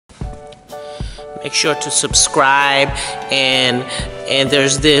make sure to subscribe, and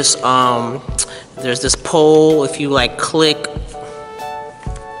there's this poll. If you like, click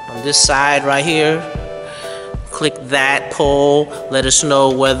on this side right here, click that poll. Let us know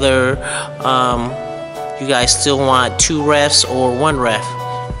whether you guys still want 2 refs or 1 ref.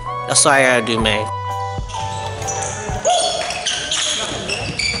 That's all I gotta do, man.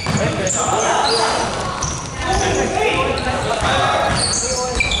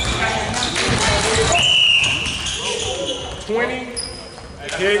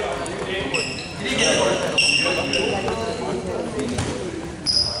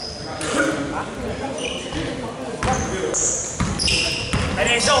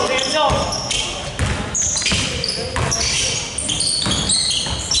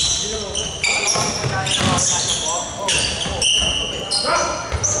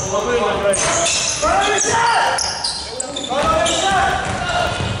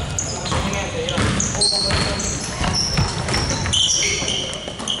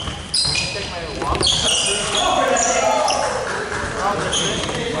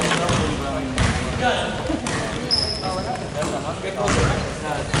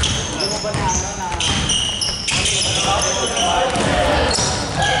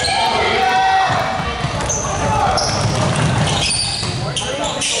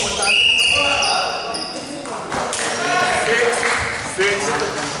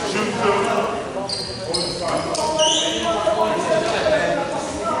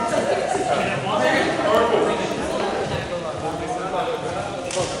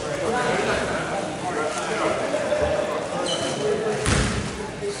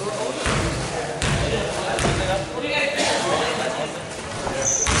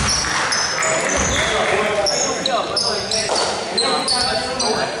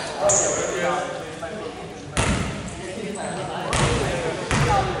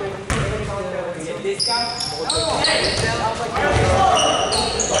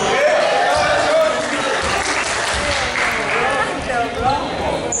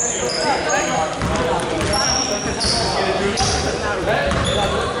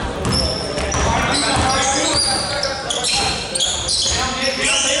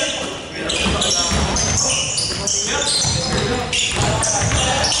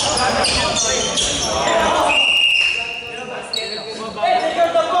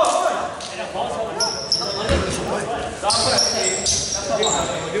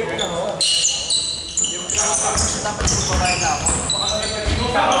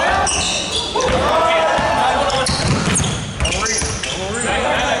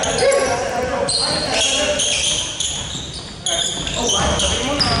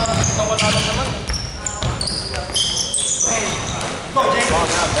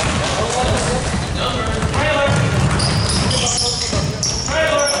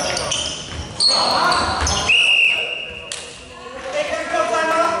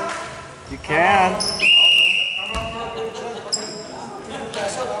 You can.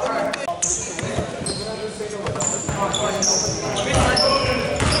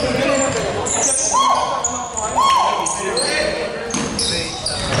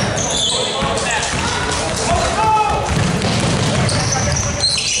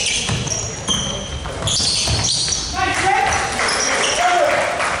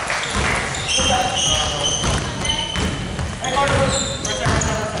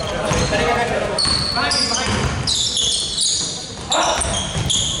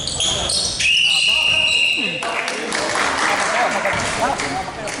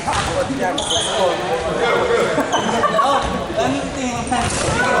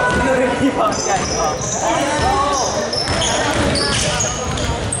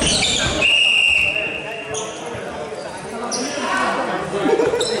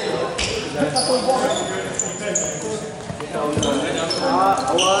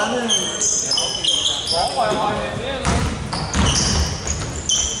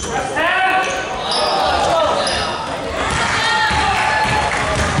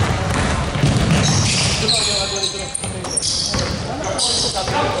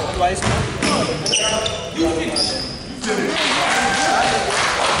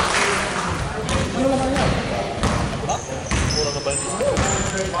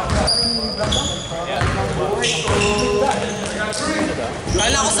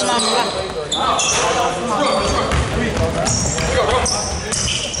 Kala ko sa mama ka.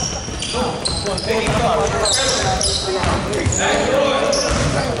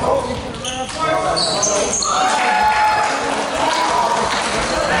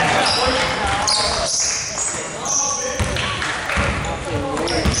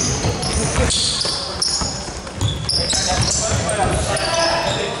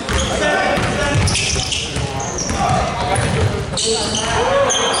 Pilih na.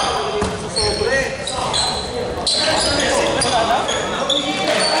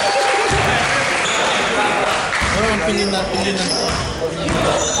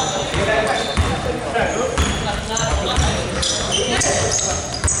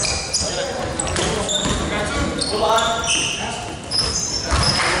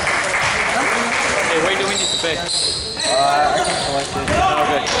 Hey, where do we need to pay? I can collect it.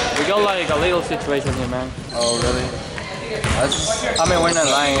 Okay. We got like a little situation here, man. Oh, really? I mean, we're not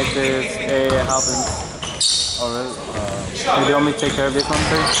lying. It happens. Oh, really? Do you want me to take care of this one,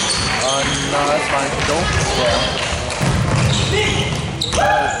 please? No, that's fine. Don't. Yeah.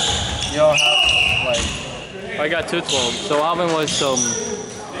 You don't have, like... I got 212. So what happened was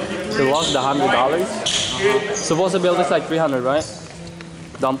they lost the $100. Supposed to bill this like 300, right?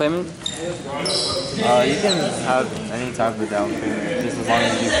 Down payment? You can have any type of down payment, just as long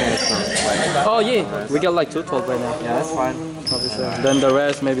as you finish the, like... Oh yeah, we got like 212 right now. Yeah, that's fine. Obviously. Then the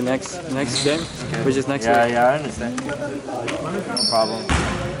rest maybe next game, Okay. which is next Yeah, week. yeah, I understand. No problem.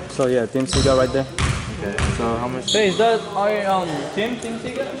 So yeah, Team Siga right there. Okay, so how much? Hey, is that our Team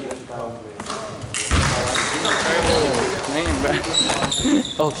Siga? Name, bro.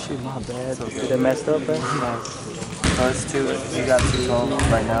 Oh shoot, my bad. They messed up, bro. So it's two. You got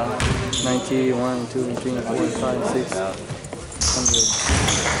 212 right now. 91, 2, 3, 4, 5, 6, 100.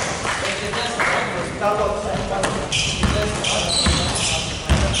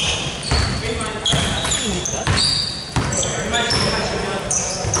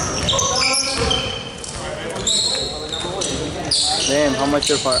 Damn, how much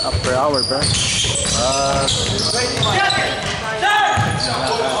per hour, bro?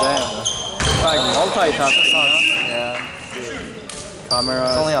 Like multitasking, huh? Yeah. Camera.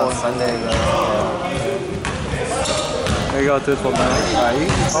 It's only on Sunday though. Yeah. There you go, 212, man. Alright, you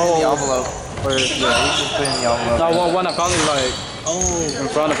can just put it in the envelope. Or, Yeah, you just put it in the envelope. no, one account is like in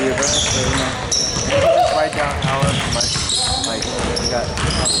front of you, bro. So, you know. Just write down however much. Like you got.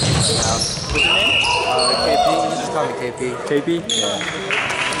 What's your name? KP. You just call me KP. KP? Yeah.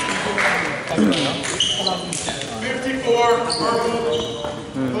 54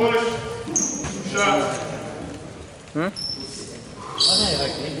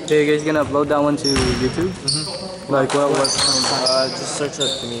 So you guys gonna upload that one to YouTube? Like what? Just search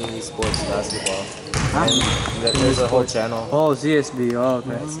up community sports basketball. Huh? And there's a whole channel. Oh, CSB. Oh,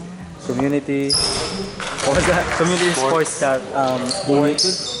 okay. Community. What was that? Community sports that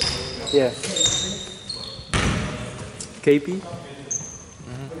yeah. KP.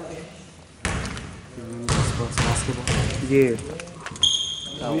 Sports basketball. Yeah.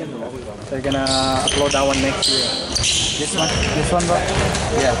 They're gonna upload that one next year. This one? This one, bro?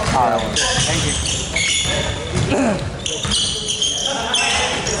 Yeah. That one. Thank you.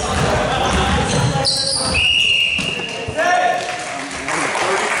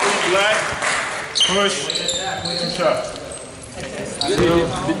 Black, push, 2 shots.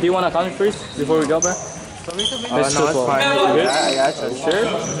 Do you want to count first before we go, bro? No, That's it's 212. fine. Good? Yeah, I tried. Sure?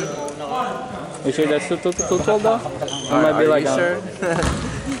 You sure that's 212 though? It might be Are like you sure?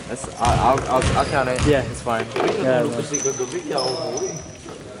 That's, I'll count it. Yeah. It's fine. Yeah, man.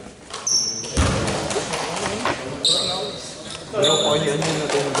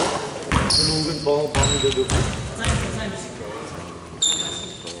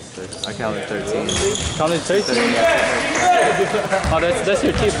 I counted 13. Counted 13? Oh, that's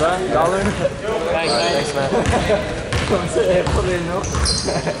your tip, bro. Dollar? Thanks, man.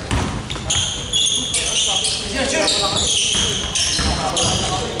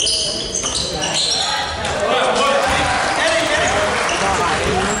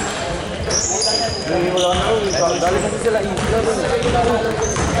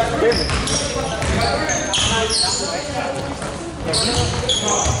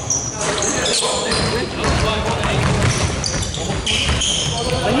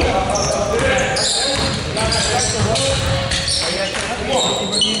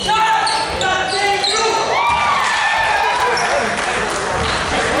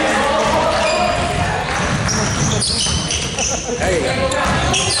 Thanks,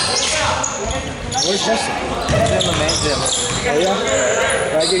 Where's Justin? He's in the main gym. Oh,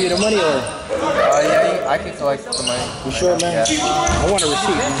 yeah? Do I give you the money or? Yeah, I can collect the money. You sure, man? Yeah. I want a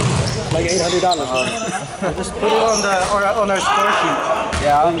receipt, man. Like $800. Just put it on our score sheet.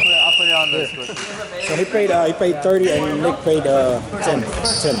 Yeah, I'll put it on the score sheet. So he paid 30 and Nick paid 10.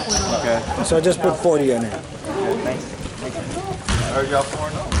 Okay. So I just put 40 on there. Thanks. Are y'all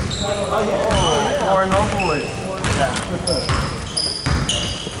 4-0? 4-0 boys.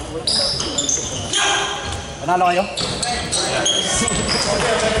 Panalo kayo?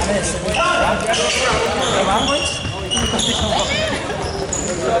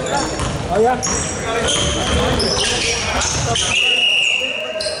 Oh yeah?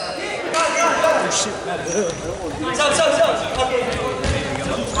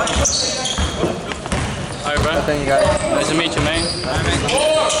 Alright, bro. Thank you guys. Nice to meet you, man. Thank you.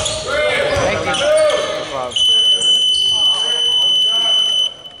 No problem.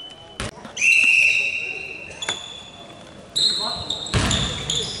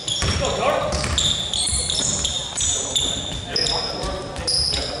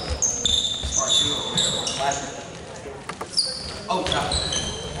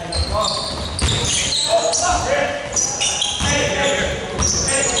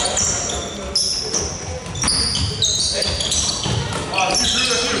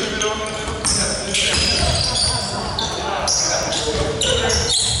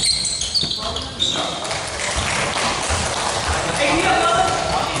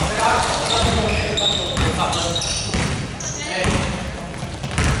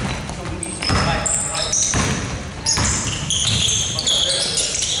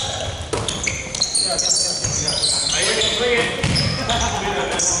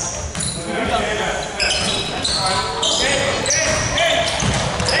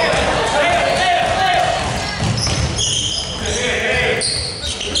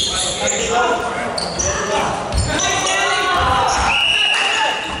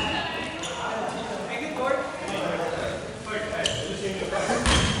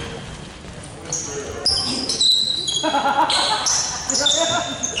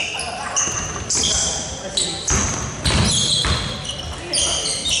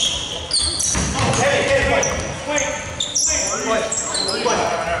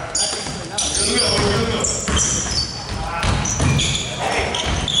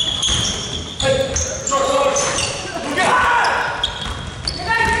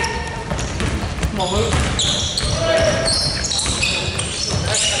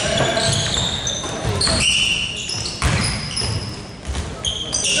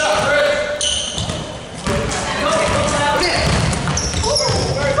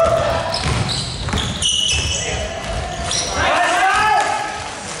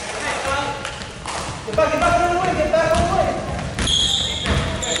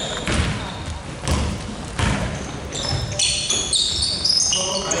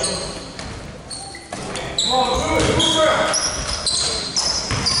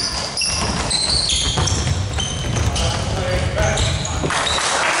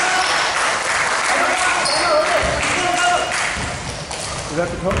 Is that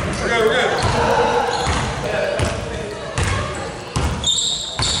the coach? Okay, we're good.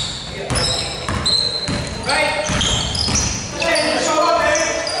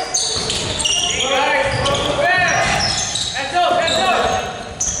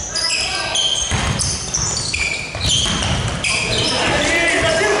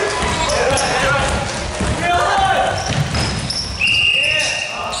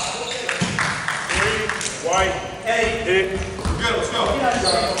 White. Hey. Hit. Good, let's go.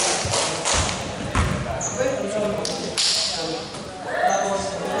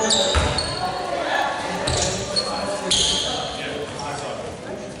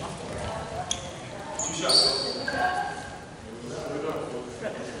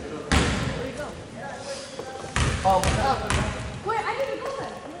 Wait, I didn't go there.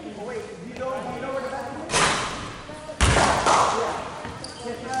 Oh, wait, do you know where the bathroom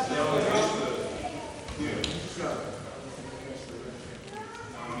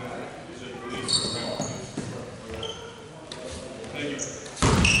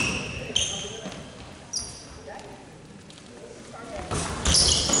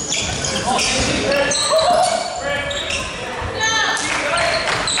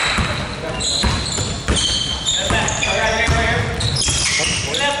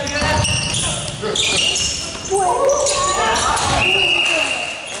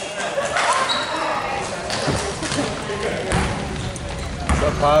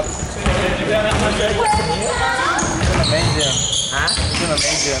Pop. It's in the main gym. Huh? It's in the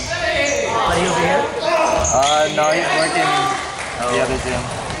main gym. Are you over here? No, he's working the other gym.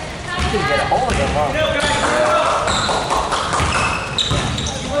 You can get a hold of him, huh?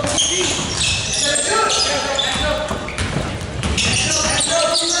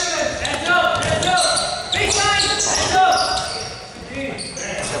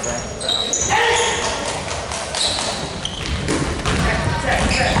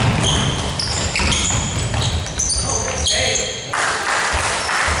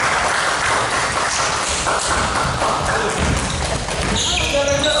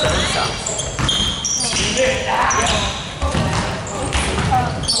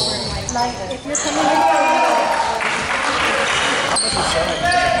 Like, if you're coming in, How much is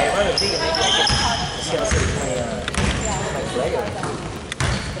 7? thinking maybe I could see how to play player.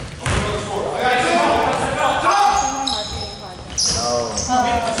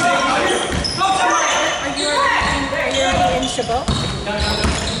 Are you already in Chabot?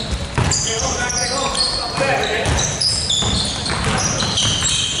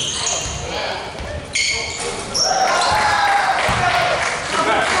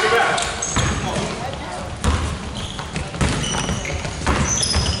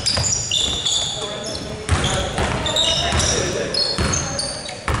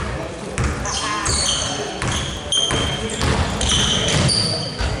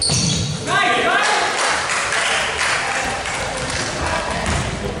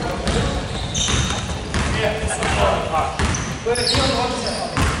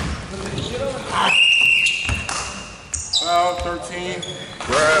 Foul, 13.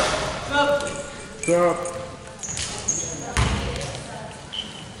 Grab. Stop.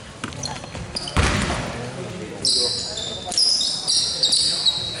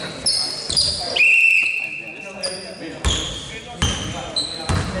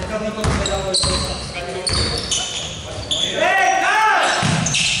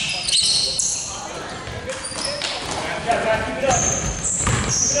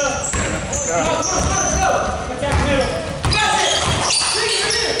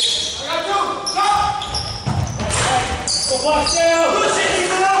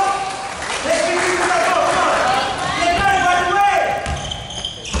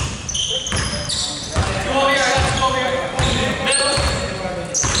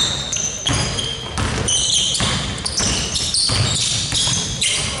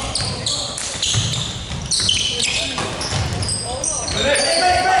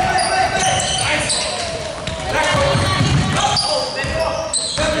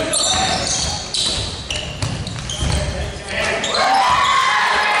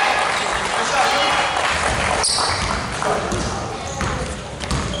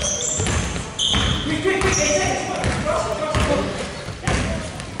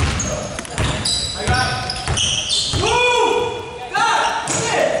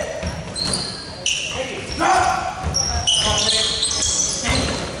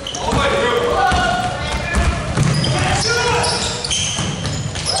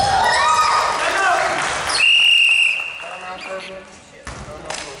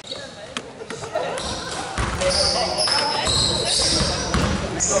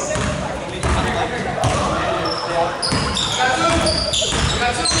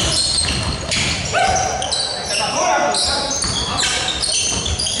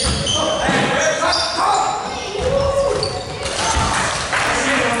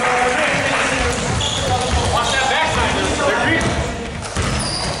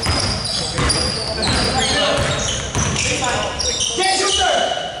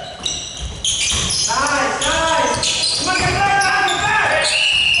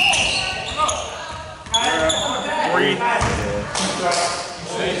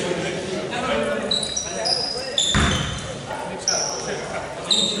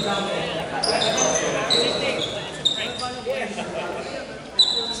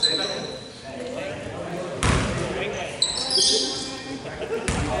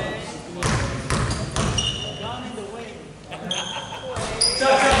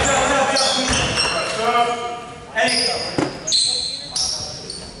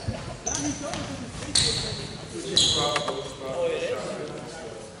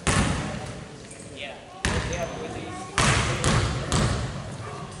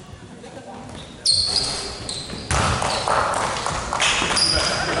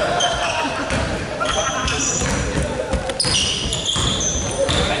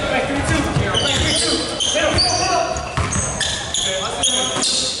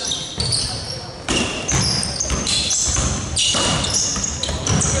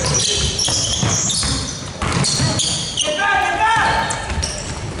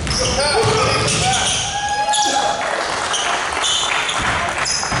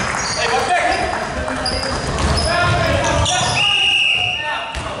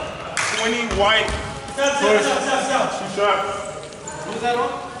 White. Push. Shoot shot. What is that on?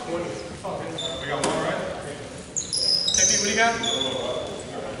 20. We got one, right? JP, what do you got?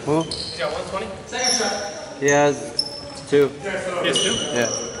 Who? You got 120? Second shot. He has 2. He has 2? Yeah.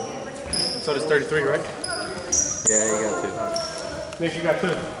 So does 33, right? Yeah, he got 2. Nick, you got 2.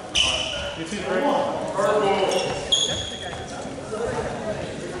 You 2, right? Purple.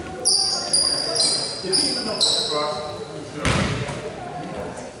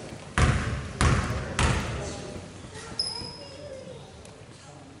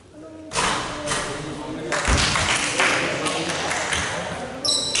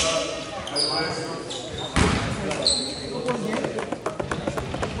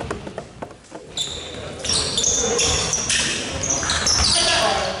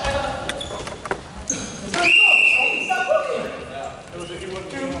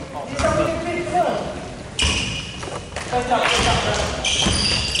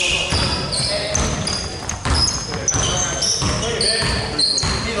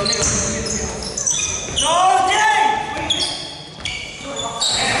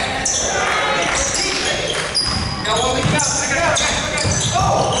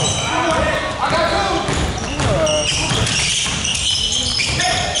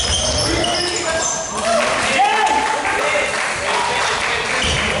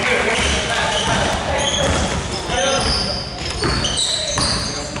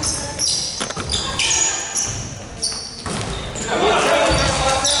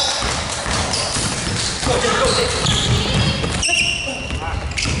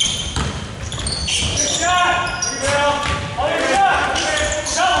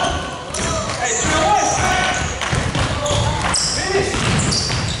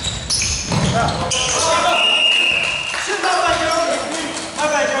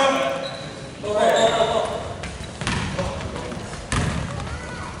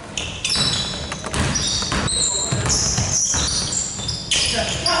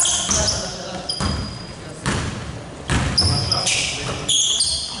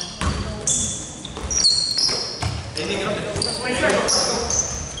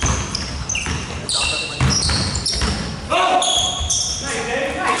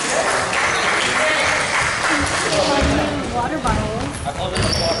 Water bottle.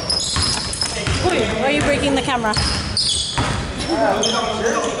 Why are you breaking the camera?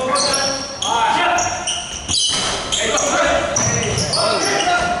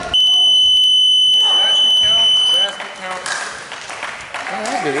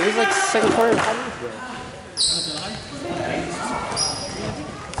 Dude, it was like second quarter.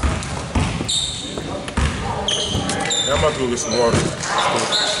 Yeah, I'm about to go get some water.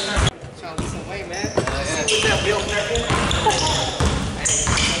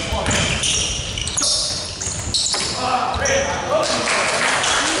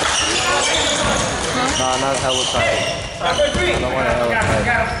 No, not hella tight. I don't want it hella tight.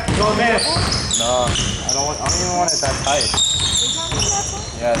 No, I don't even want it that tight.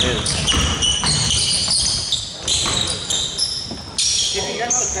 Yeah, it is. You got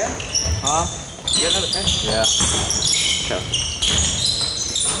another pen? Huh? You got another pen? Yeah. Okay.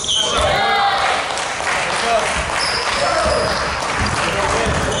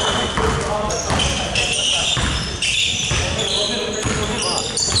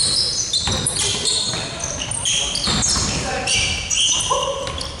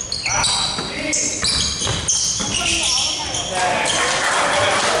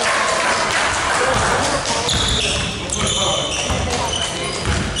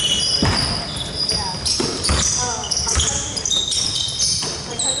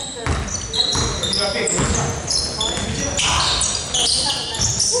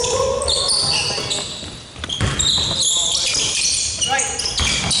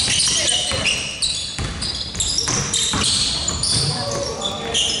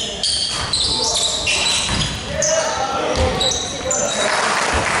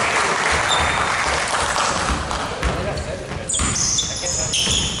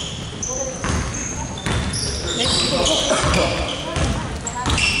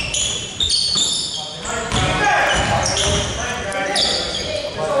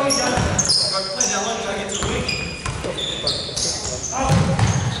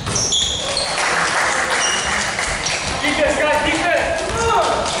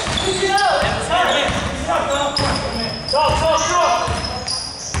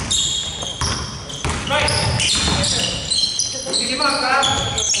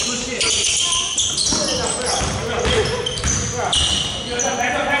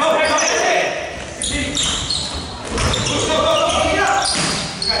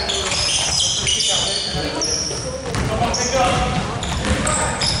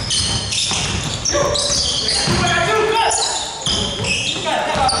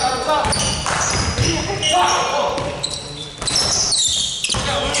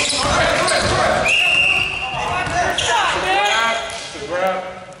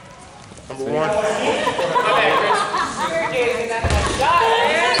 Number one.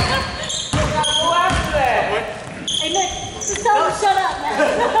 Hey Nick, just tell him to shut up, man.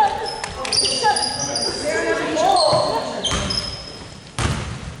 Shut up.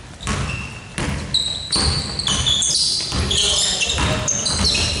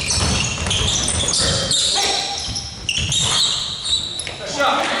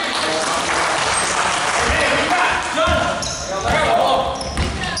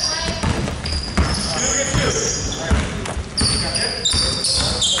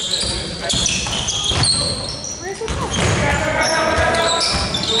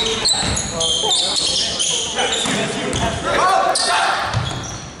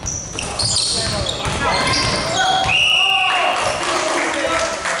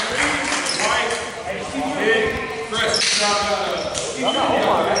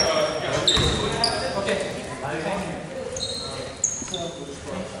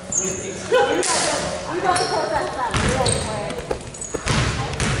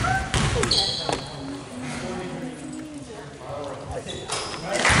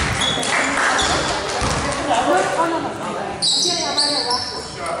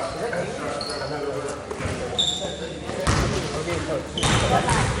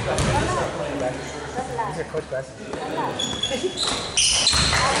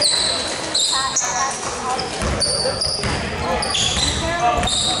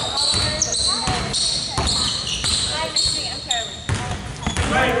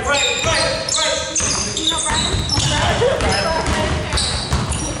 Right.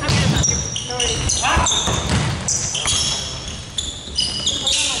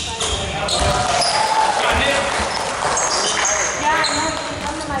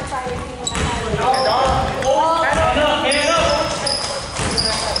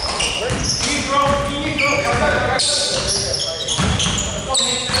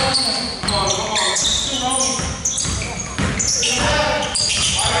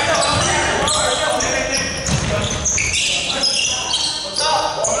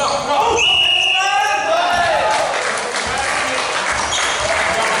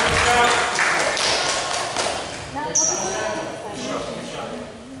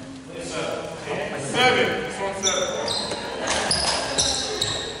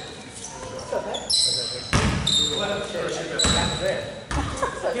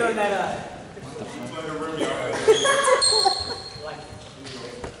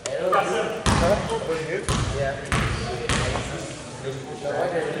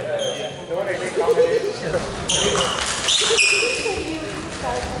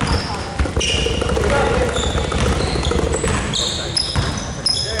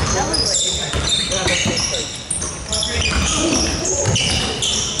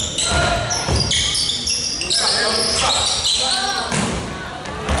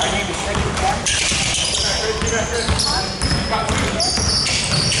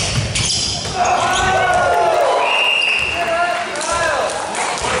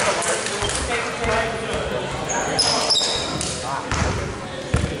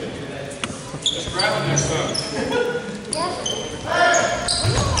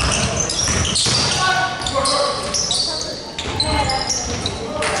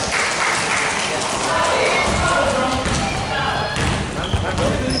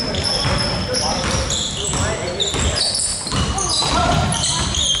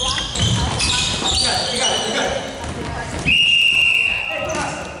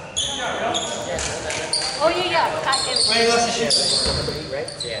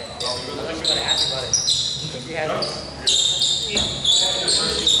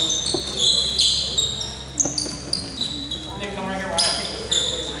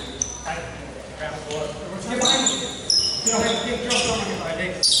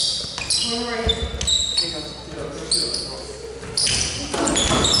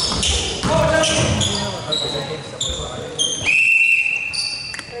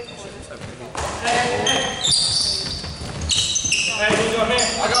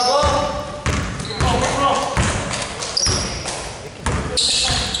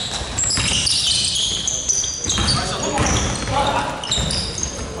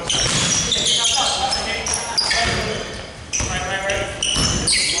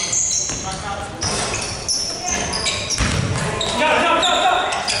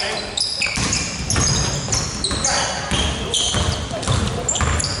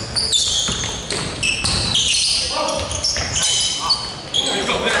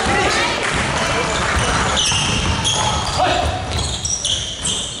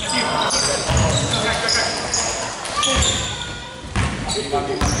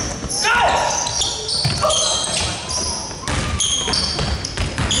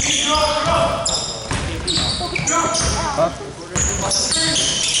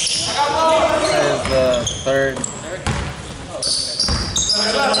 Third.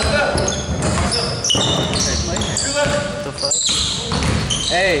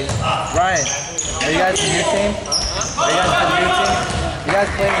 Hey, Ryan, are you guys the new team? Are you guys the new team? You guys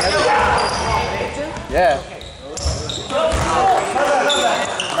playing another team? Yeah.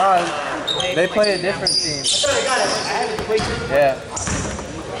 No, they play a different team. Yeah.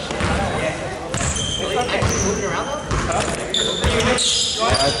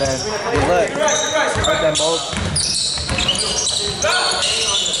 Right then. Hey, look. Right then, both.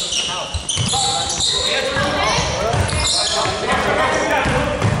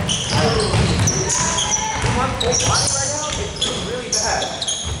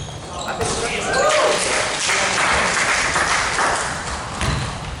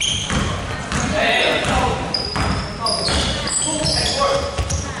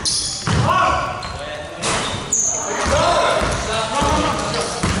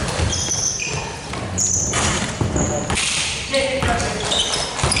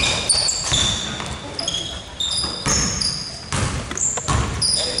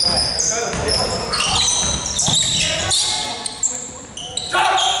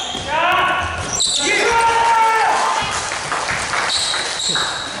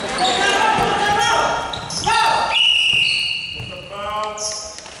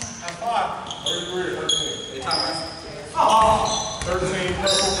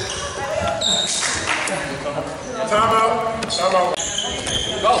 Time out.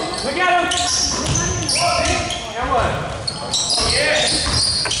 Go. Look at him. Come on. Yeah.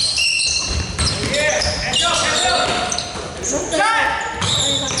 Hands up. Shot.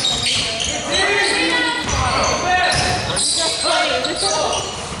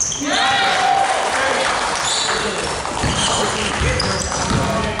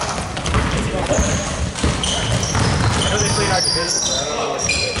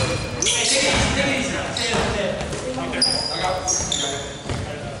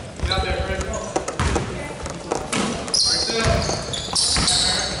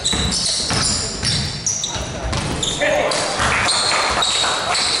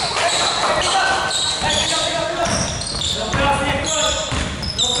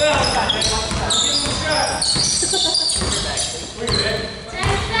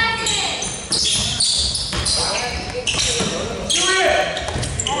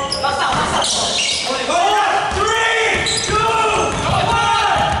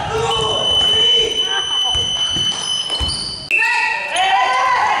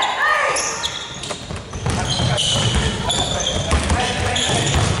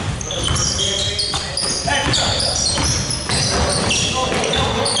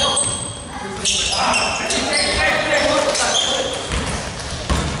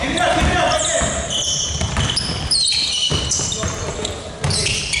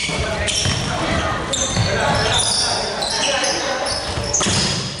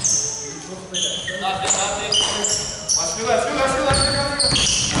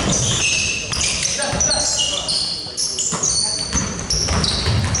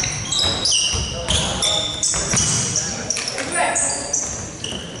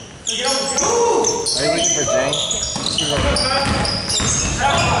 Are you looking for Jane?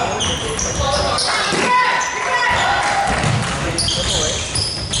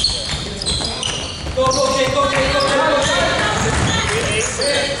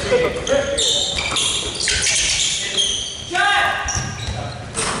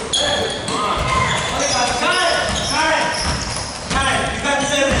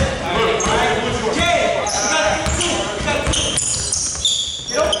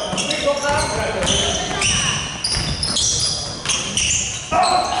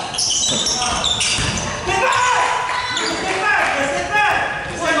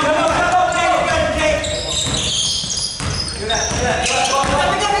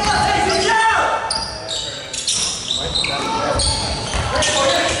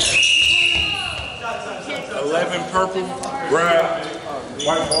 Purple, red,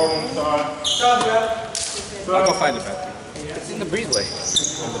 white ball on the side. I'll go find it back. It's in the breezeway.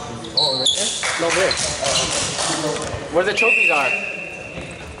 Oh, right there? No, where? Where the trophies are.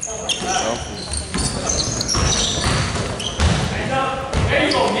 There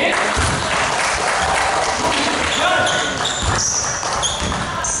you go, man.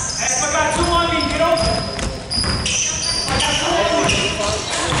 Hey, I got two on me. Get over. I got two on me.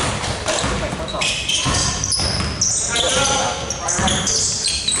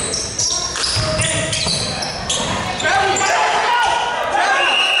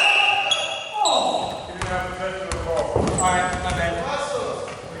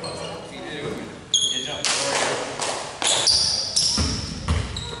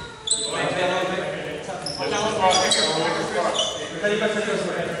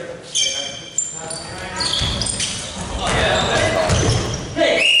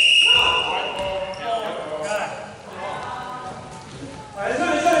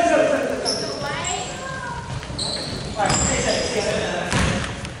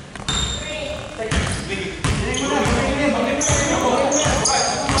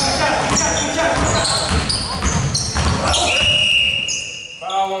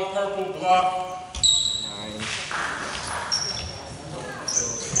 Foul on purple, block.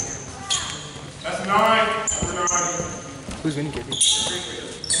 That's 9. Number 9. Who's winning, Kippy?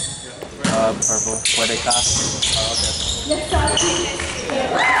 Purple. Pwede ka?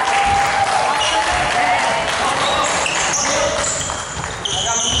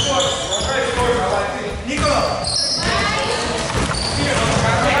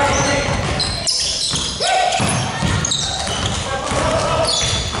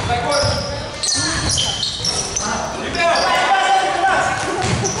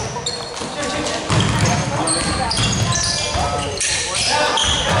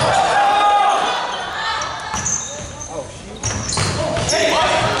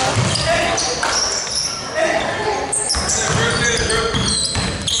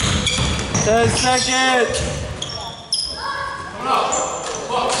 Second.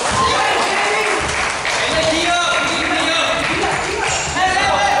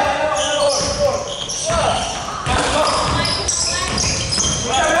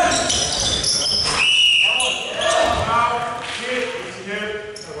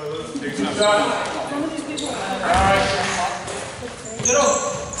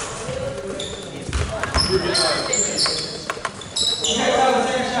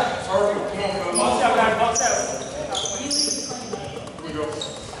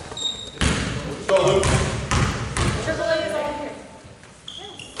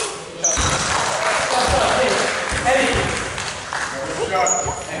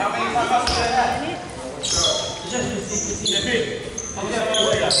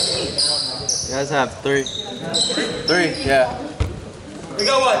 You guys have 3. 3? Yeah. We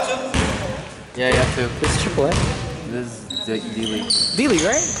got what, 2? Yeah, you have 2. This is AAA. This is D-League. D-League,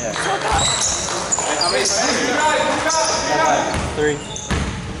 right? Yeah. How many? 3.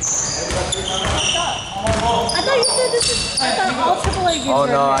 I thought you said this is. I thought all AAA games Oh were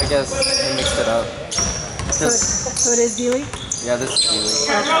no, here. I guess they mixed it up. So it is D-League? Yeah, this is D-League.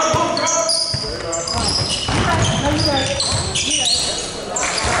 No, you guys.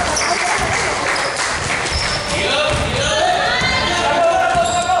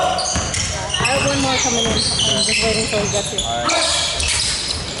 I have one more coming in. I'm just waiting until he gets here. I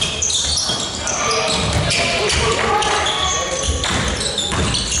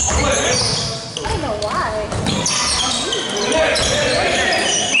don't know why.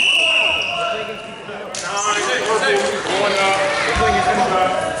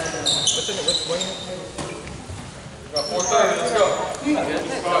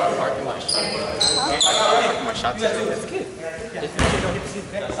 My shots. You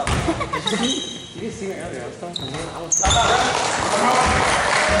didn't see me earlier. I was talking to him. I was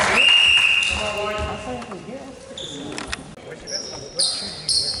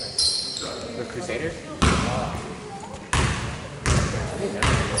the Crusader?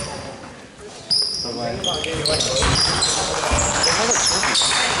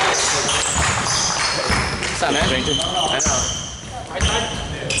 What's up, man? I know.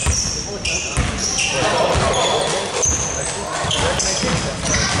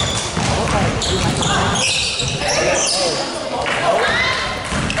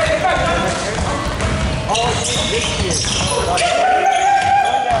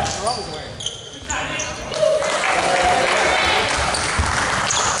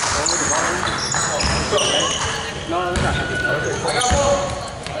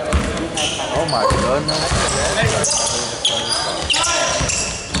 Oh my goodness.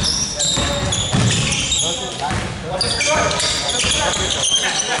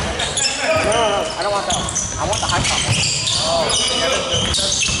 No, I don't want that one. I want the high top one.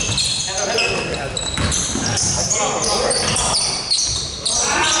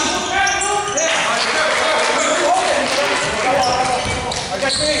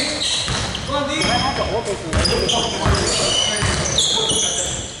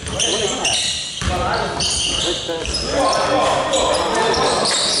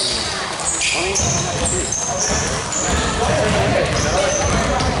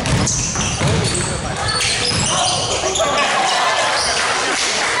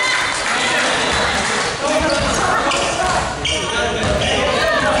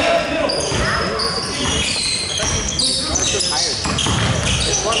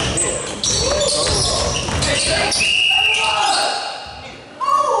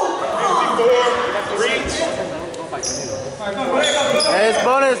 Hey, it's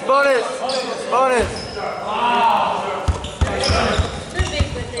bonus, bonus, bonus.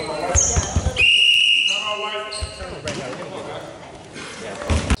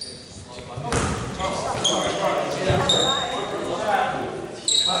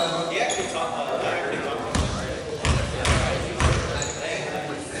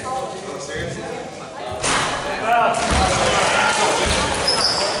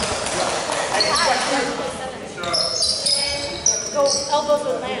 Go elbows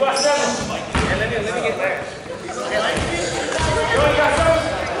with land. Let me get there.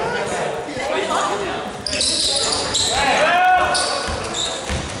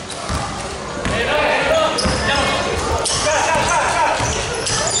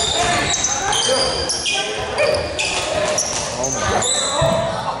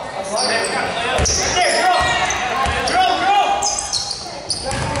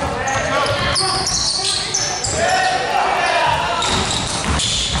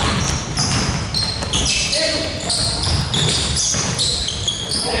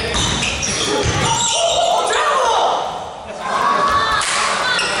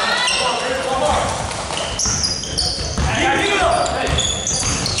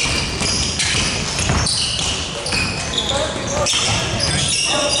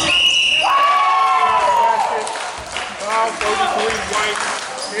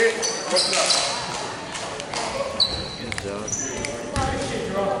 Good job.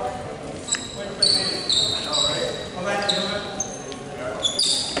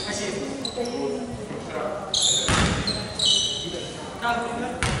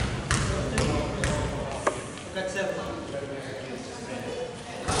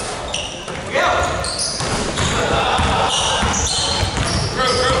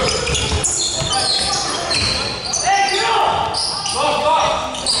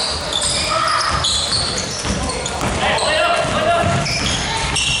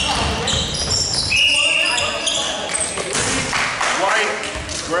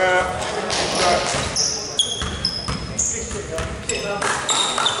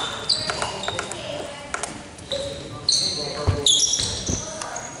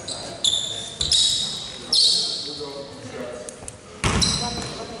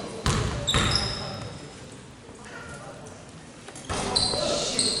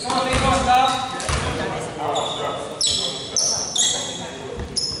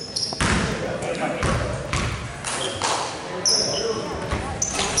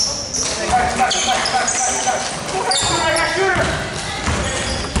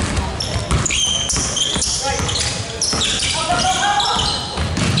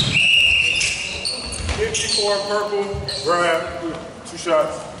 Purple, grab, 2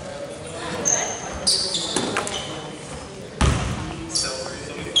 shots.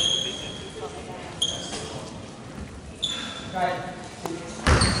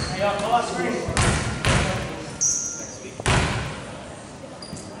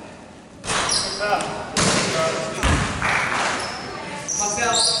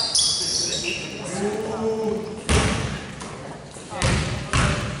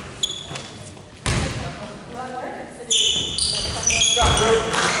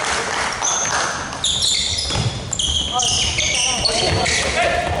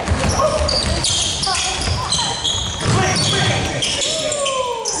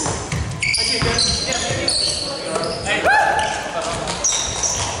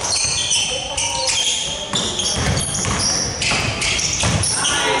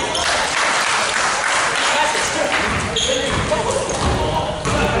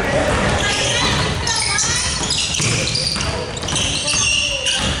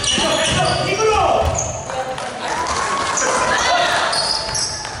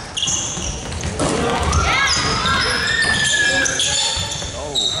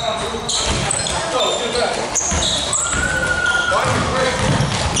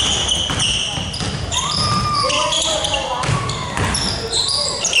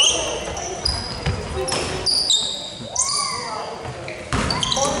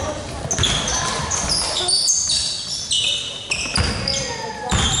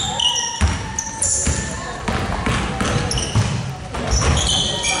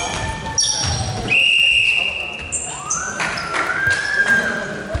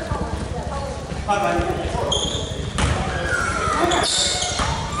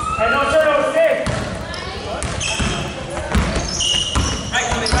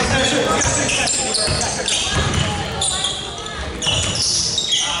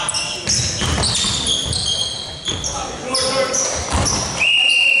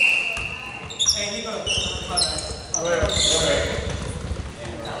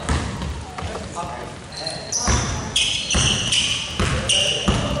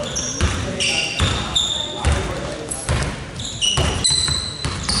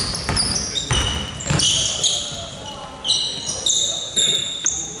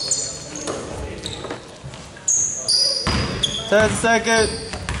 Ten seconds.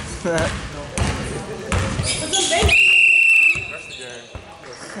 Put some